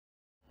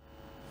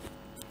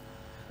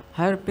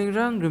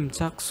Harpingrang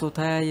rimchak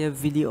sotaya ya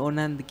video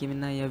nan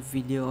dikimina ya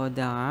video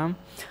da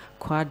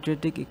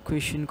quadratic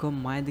equation ko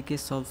mai dike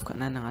solve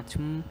kana na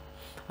chum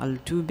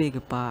altu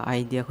beg pa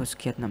idea ko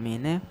skiat na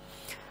mene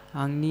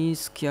angni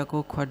skia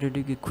ko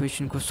quadratic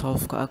equation ko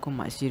solve ka ako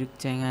mai sirik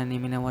chenga ni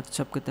mina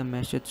whatsapp kita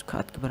message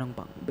khat ke barang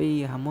bang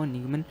be hamon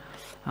ni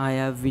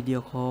aya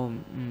video ko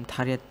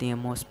thariat te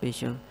mo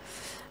special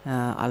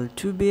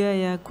altu be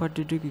ya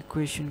quadratic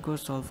equation ko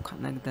solve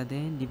khana gita de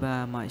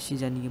diba ma si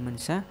jani gi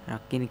mansa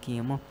rakken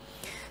ki mo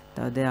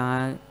ta de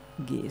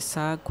gi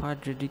sa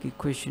quadratic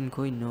equation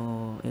ko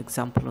no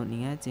example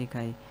ni ga je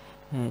kai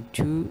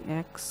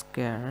 2x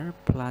square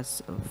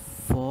plus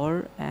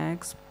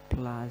 4x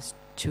plus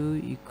 2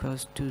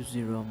 equals to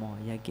 0 mo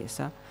ya ge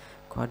sa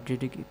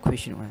quadratic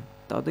equation wa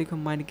ta de ko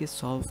mai ke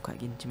solve ka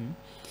gin chim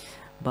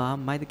ba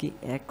mai de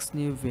x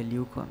ni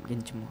value ko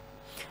gin chim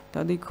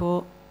ta de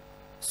ko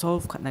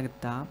solve khana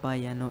gata ba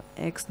ya no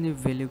x ni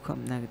value ko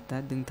na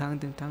gata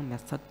dingthang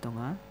method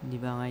tonga ni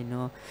ba ngai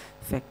no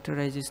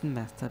factorization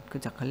method ko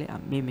jakhale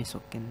amme me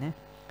sokken ne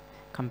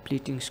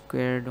completing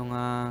square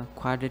donga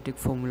quadratic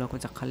formula ko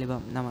jakhale ba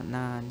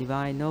na ni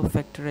ba ngai no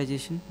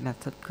factorization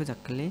method ko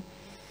jakhale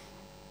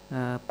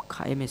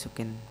khai me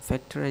sokken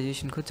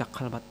factorization ko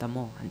jakhal batta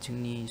mo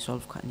anchingni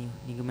solve khani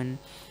ni gaman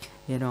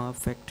you know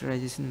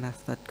factorization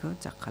method ko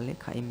jakhale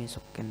khai me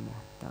sokken mo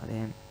ta de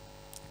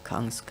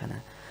kangs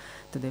kana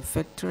the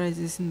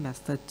factorization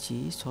method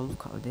chi solve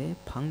khaude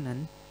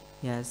phangnan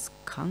yes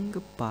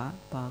khangpa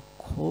ba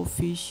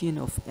coefficient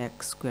of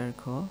x square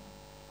ko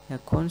ya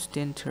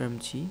constant term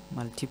chi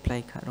multiply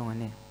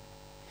kharone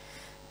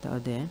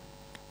tade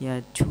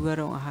ya 2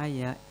 aro ha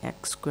ya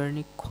x square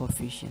ni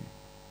coefficient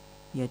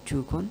ya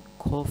 2 kon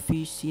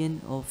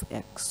coefficient of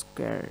x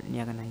square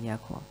nya kana ya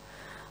ko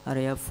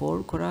area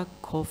 4 kora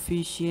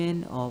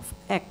coefficient of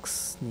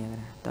x nya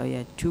ta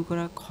ya 2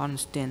 kora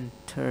constant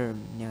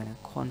term nya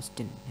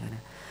constant nya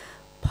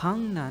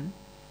phangnan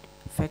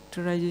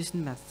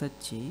factorization method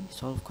chi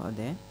solve ka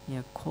de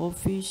ya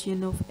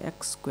coefficient of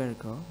x square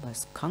ko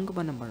bas khang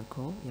ba number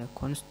ko ya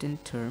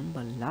constant term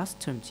ba last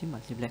term chi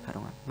multiply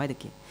kharonga mai de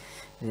ki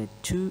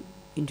 2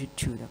 into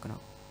 2 da kana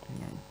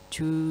ya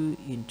 2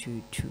 into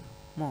 2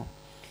 mo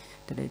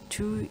that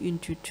 2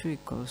 into 2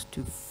 equals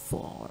to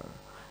 4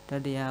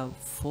 that they have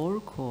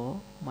 4 ko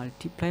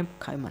multiply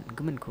khai man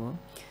gaman ko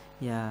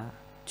ya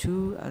 2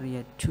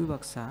 area 2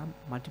 baksa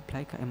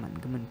multiply khai man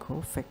gaman ko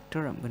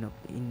factor am gano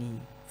ini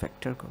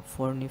factor ko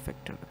 4 ni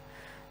factor ko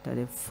that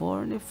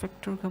 4 ni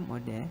factor ko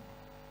mode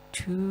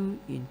 2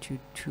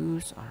 into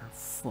 2s are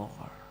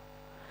 4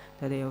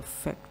 that a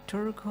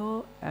factor ko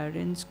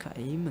arrange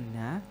khai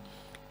mangna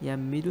ya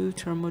middle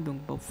term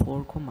dong pa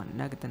 4 ko man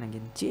na gata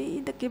nangin je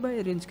da ke ba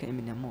arrange khai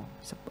mina mo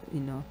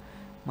you know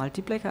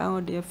multiply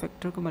ka de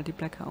factor ko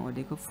multiply ka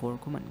de ko 4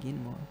 ko man gin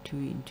mo 2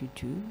 into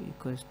 2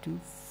 equals to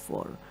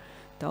 4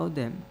 tau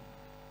them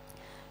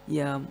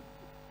ya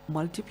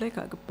multiply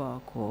ka pa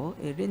ko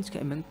arrange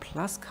ka mang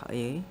plus ka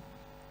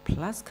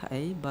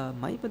ba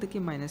mai pa de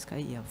ke minus ka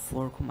ya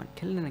 4 ko man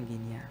thel na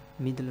gin ya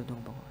middle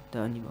dong ba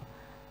ta ni ba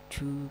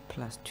 2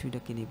 plus 2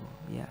 da ke ni bo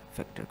ya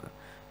factor ko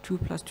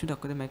 2 plus 2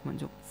 da ko de make man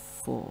jo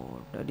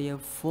 4 da de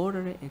 4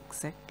 are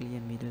exactly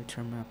a middle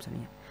term option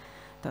ya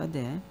ta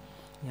de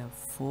या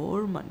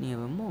 4 matni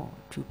mo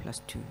 2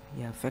 plus 2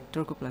 या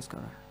factor ko plus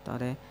kara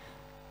tare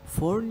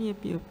 4 ni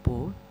pi po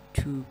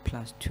 2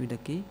 plus 2 da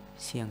ke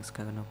siang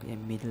ska no ya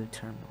middle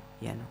term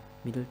ya no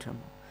middle term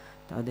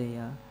tade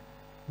ya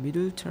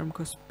middle term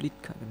ko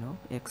split ka no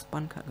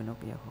expand ka no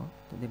ya ho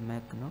tade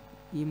make no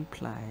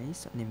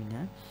implies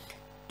animina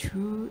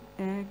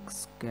 2x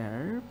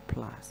square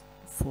plus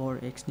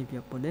 4x ni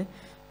pi po de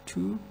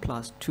 2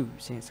 plus 2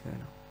 siang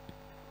ska no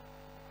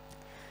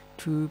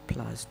 2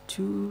 plus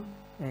 2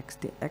 x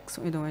the x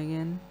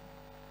again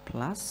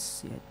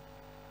plus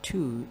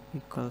 2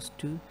 equals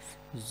to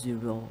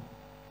 0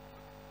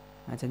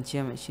 ajan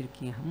chia ma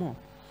shirki hamo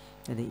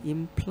that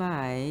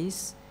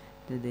implies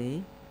that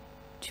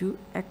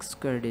 2x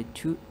squared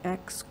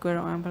 2x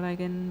square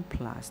again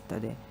plus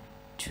that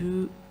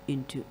 2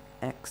 into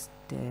x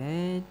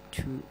the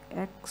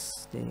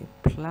 2x the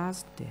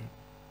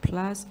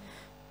plus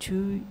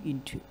 2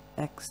 into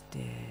x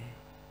the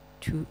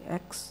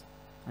 2x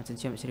ajan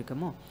chia ma shirki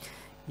mo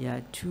या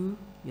 2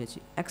 या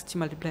x ची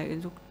multiply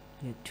करें तो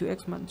या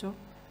 2x मान जो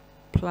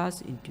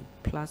plus into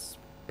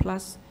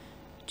plus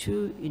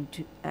 2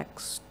 into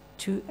x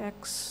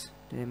 2x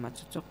तो मान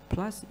जो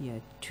plus या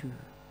 2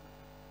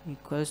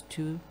 equals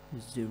to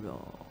 0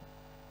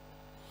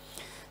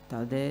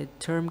 तादे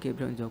term के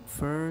बिलों जो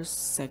first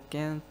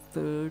second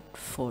third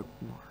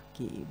fourth more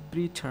की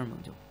every term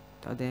जो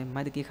तादे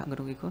मायदे की खांग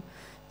करोगे को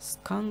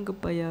खांग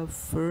पाया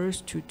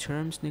first two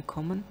terms ने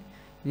common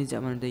ni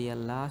zaman de ya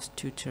last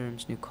two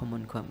terms ni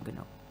common ko am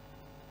gano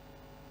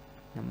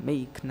na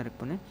make narak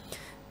pone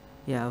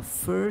ya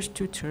first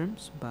two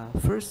terms ba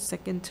first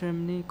second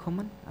term ni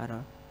common ara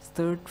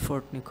third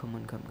fourth ni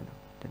common ko am gano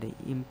that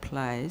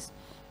implies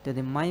that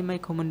the my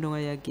common donga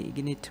ya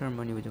gini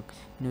term ni bujok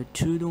no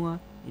 2 donga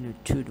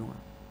 2 donga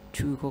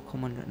 2 ko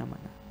common na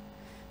mana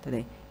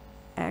that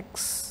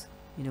x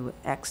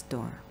x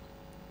doa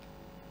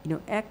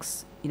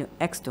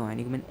x doa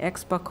ni men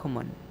x ba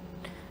common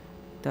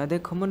ta de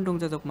common dong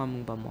jok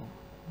mamung ba mo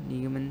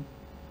ni men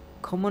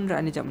common ra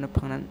ani jamna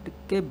phangnan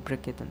ke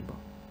bracket an bo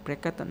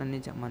bracket an ani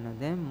jamna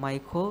de mai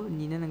ko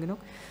ni na nang nok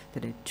ta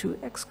de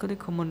 2x ko de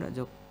common ra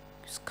jok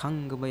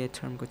khang ga ba ya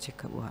term ko check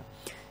ka bo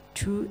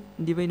 2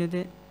 divide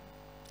de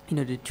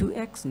the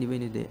 2x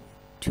divide the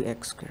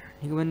 2x square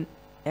ni men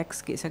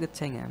x ke sa ga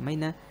chenga mai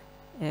na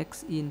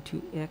x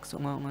into x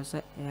nga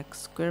sa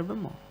x square ba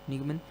mo ni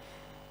men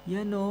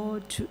ya no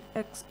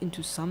 2x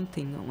into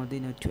something nga de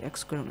no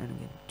 2x square nga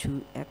again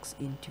 2x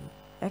into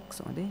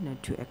x nga de no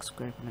 2x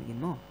square nga again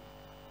mo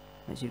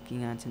na jirki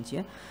nga chan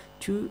chia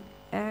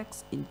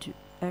 2x into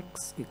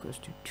x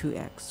equals to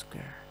 2x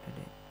square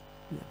de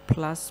ya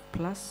plus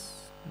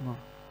mo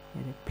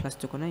ya de plus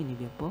to ko na ini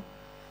bia po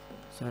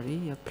sorry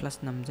ya plus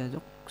namja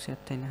jok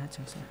set thai na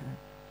chang sa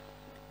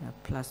ya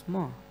plus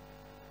mo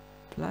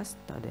plus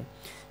ta de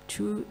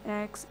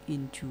 2x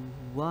into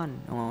 1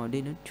 oh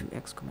de no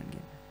 2x command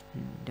again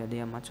da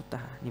de ma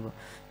chota ni bo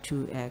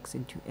 2x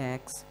into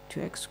x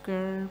 2x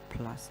square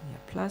plus ya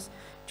plus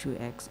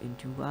 2x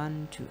into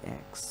 1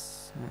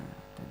 2x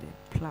ta de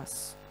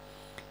plus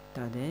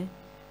ta de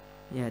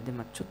ya de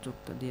ma chot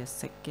ta de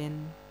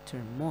second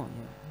term mo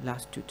ya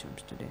last two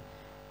terms today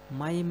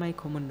my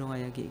common donga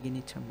ya ge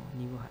ni term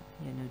ni bo ha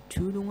ya no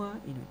 2 donga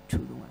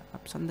 2 donga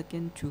apsan da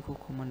ken 2 ko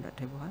common ra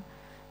the bo ha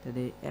ta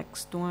de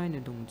x donga ni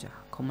dongja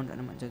common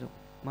ra ma ja jok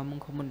mamung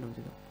common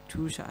dongja jok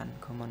 2 sha an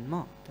common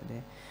mo ta de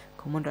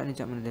common ra ni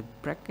jam de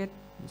bracket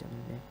jam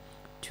de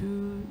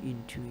 2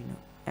 into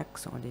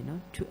x on de no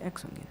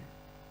 2x again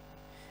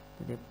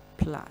ta de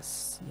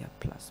plus ya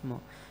plus mo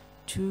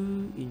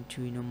 2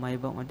 into my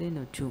bang on de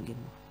no 2 again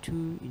mo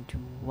 2 into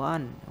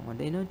 1 on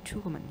de no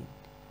 2 command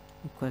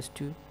equals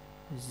to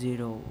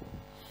 0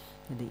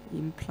 and it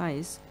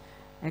implies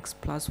x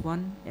plus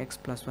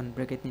 1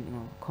 bracket ni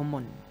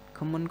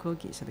common ko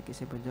ki sa ke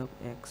se bajok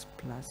x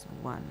plus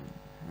 1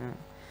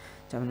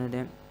 jamna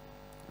de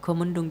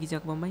common dong gi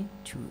jak ba mai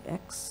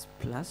 2x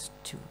plus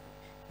 2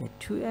 ya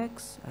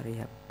 2x are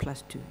ya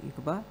plus 2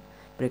 ikba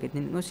bracket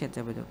ni ngo set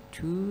ja bajok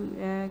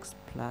 2x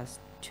plus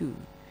 2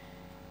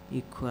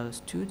 equals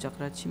to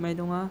jakra chi mai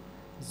donga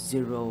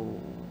 0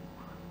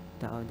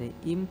 ta de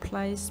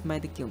implies mai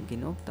de kyong gi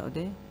nok ta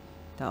de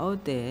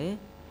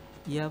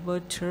ya ba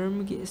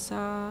term gi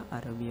sa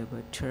arabiya ba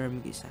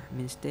term gi sa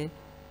means de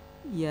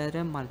ya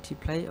ra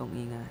multiply ong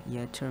inga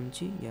ya term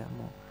chi ya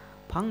mo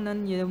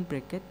phangnan ye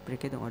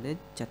bracket ong de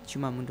chat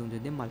chuma mun dong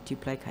de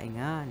multiply khai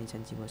nga ni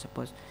chan chi bo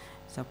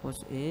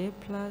suppose a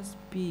plus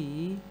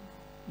b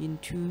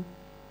into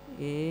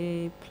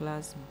a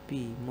plus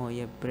b mo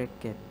ya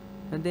bracket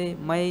de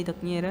mai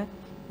dak ni ra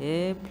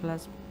a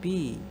plus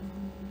b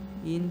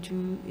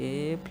into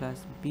a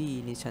plus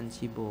b ni chan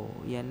chi bo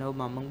ya no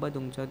mamang ba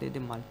dong cha de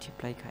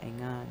multiply khai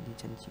nga ni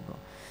chan chi bo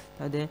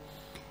ta de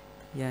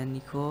ya ni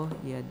ko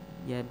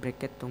ya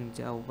bracket tong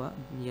ja ba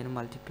ya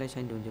multiply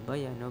sign dong ja ba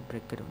ya no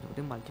bracket dong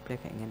de multiply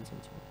khai nga ni chan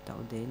chi bo ta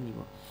de ni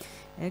bo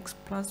x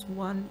plus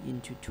 1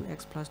 into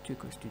 2x plus 2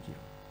 equals to 0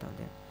 ta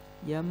de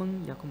ya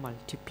mang ya ko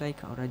multiply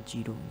ka ora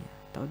 0 ya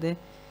ta de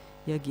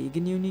ya gi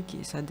igni ni ki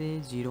sa de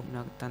 0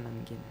 na ta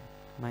nan gen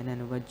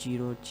minus over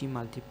 0 chi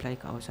multiply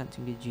ka awsan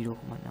sing de 0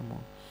 ko man mo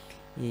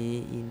a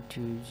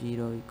into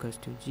 0 equals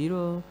to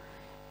 0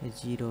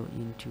 0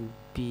 into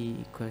b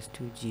equals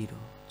to 0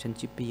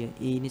 chanchi p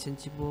a ni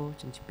chanchi bo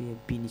chanchi p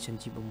b ni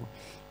chanchi bo mo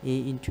a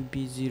into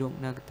b 0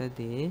 na ta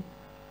de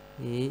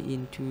a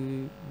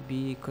into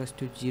b equals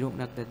to 0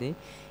 na ta de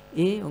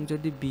a ongjo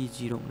de b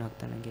 0 na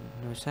ta na gen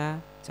no sa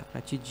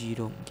chakra chi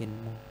 0 gen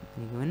mo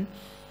ni gon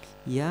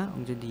ya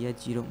ongjo dia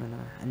 0 na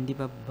andi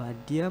ba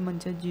dia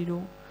mancha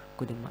 0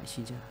 ko de ma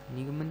shi ja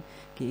ni gaman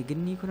ke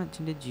igni ko na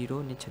chinde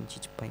 0 ne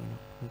chanchi chipai no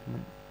ni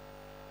gaman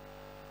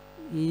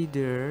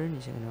either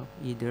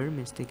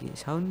means the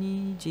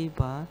sauni je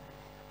ba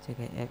je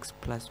ka x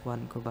plus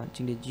 1 ko ba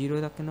chinde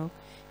 0 da kano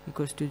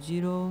equals to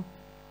 0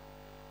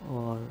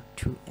 or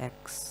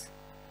 2x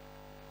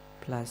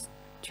plus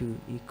 2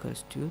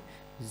 equals to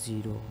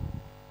 0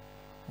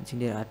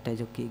 chinde atta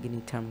jo ke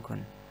igni term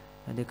kon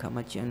ade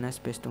khama chi anna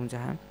space tong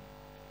ja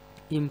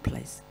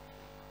implies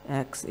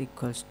x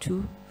equals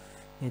to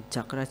ya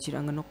jakra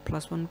chirang nok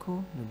plus 1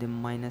 ko no de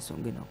minus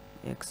ong no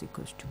x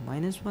equals to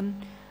minus 1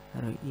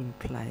 aro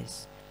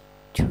implies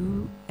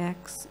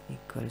 2x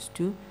equals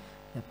to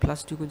ya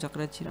plus 2 ko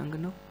jakra chirang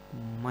nok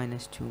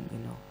minus 2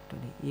 no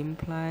to de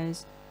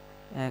implies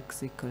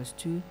x equals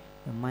to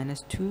ya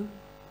minus 2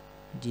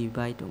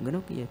 divide ong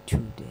no ya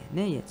 2 de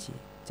ne ya chi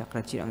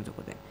jakra chirang jo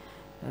ko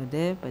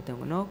de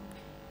patang no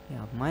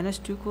ya minus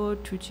 2 ko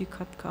 2 chi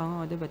khat ka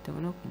de patang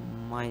no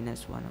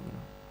minus 1 ong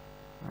no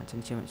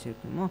chanchi ma sir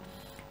mo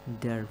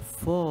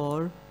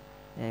therefore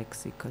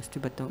x equals to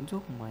batong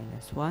jok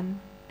minus 1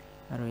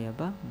 aro ya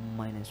ba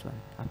minus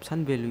 1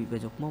 option value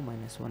ba jok mo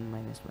minus 1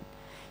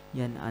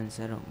 yan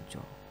answer ong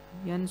jok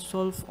yan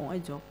solve ong ai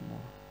jok mo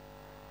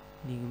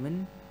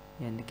ningmen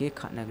yan ke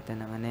khana gta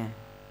na ne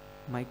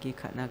mai ke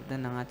khana gta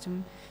na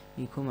chum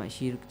iko ma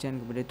shiruk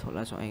chan gbre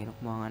thola so ai nok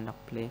ma nak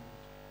play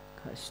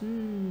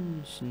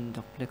shin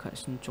đọc lấy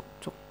shin chok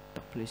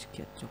đọc lấy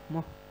kiệt chok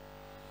mo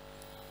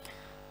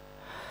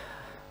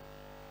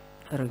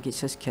rồi cái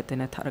sẽ kiệt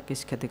này thara cái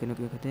kiệt cái nó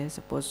cái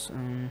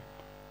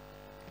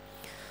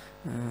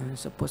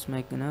suppose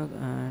make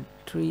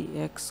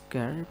 3x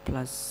square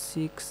plus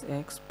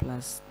 6x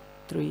plus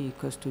 3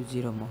 equals to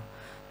 0 mo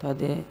ta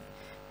de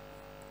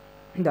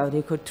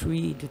ko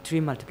 3 to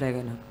 3 multiply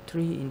cái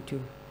 3 into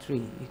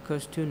 3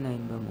 equals to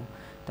 9 ba mo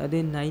ta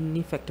de 9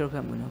 ni factor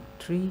ka mo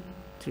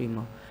 3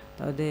 mo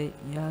ta de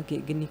ya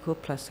cái gini ko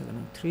plus ka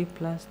 3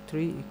 plus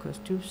 3 equals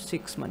to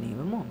 6 mani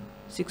ba mo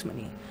 6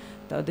 mani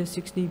ta de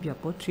 6 ni bia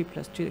po 3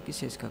 plus 3 ki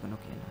ses ka no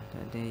ke na ta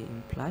de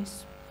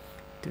implies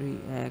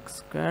 3x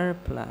square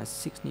plus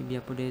 6 ni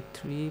bia po de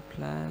 3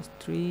 plus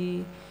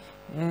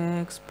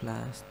 3x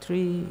plus 3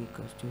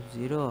 equals to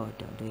 0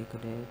 ta de ko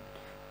de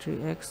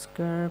 3x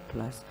square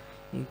plus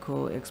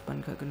equal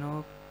expand ka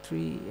no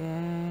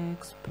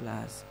 3x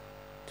plus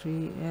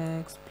 3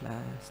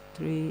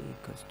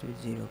 equals to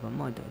 0 ba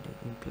mo da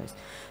implies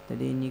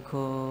that in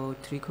equal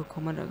 3 ko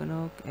common ra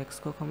no x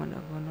ko common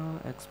ra no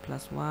x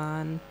plus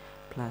 1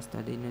 plus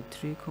that in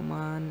 3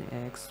 common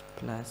x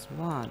plus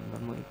 1 ba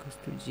mo equals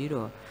to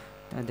 0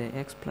 that the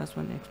x plus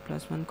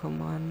 1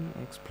 common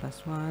x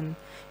plus 1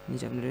 ni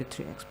jab na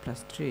 3x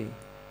plus 3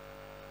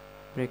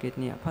 bracket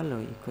ni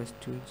apalo equals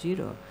to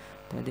 0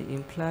 that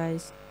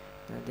implies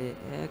that the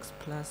x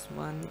plus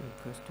 1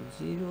 equals to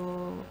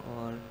 0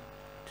 or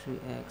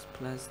 3x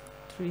plus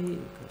 3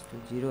 equals to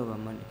 0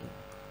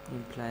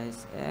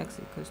 implies x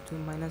equals to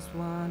minus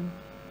 1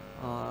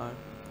 or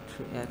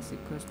 3x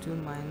equals to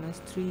minus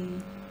 3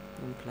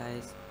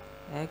 implies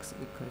x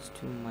equals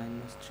to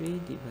minus 3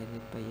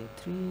 divided by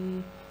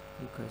 3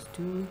 equals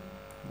to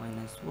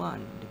minus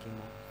 1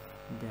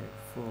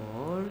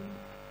 therefore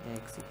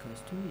x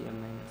equals to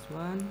minus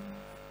 1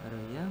 or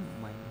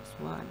minus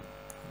 1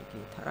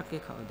 tharak ke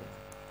khao de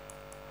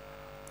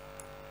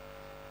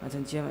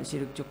ajan chia ma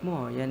siruk chuk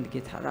mo yan ki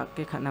tharak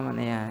ke khana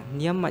mana ya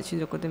niyam ma si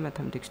jok de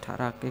mathematics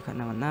tharak ke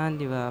khana mana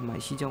diwa ma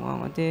si jong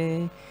ang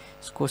ate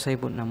score sai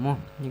bot na mo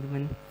ni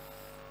men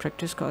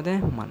practice ka de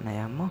mana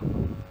ya mo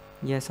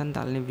ya san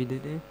dal ne video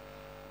de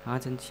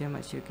ajan chia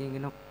ma siruk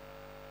ke no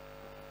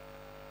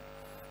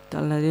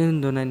dal na de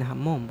do na ha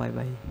mo bye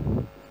bye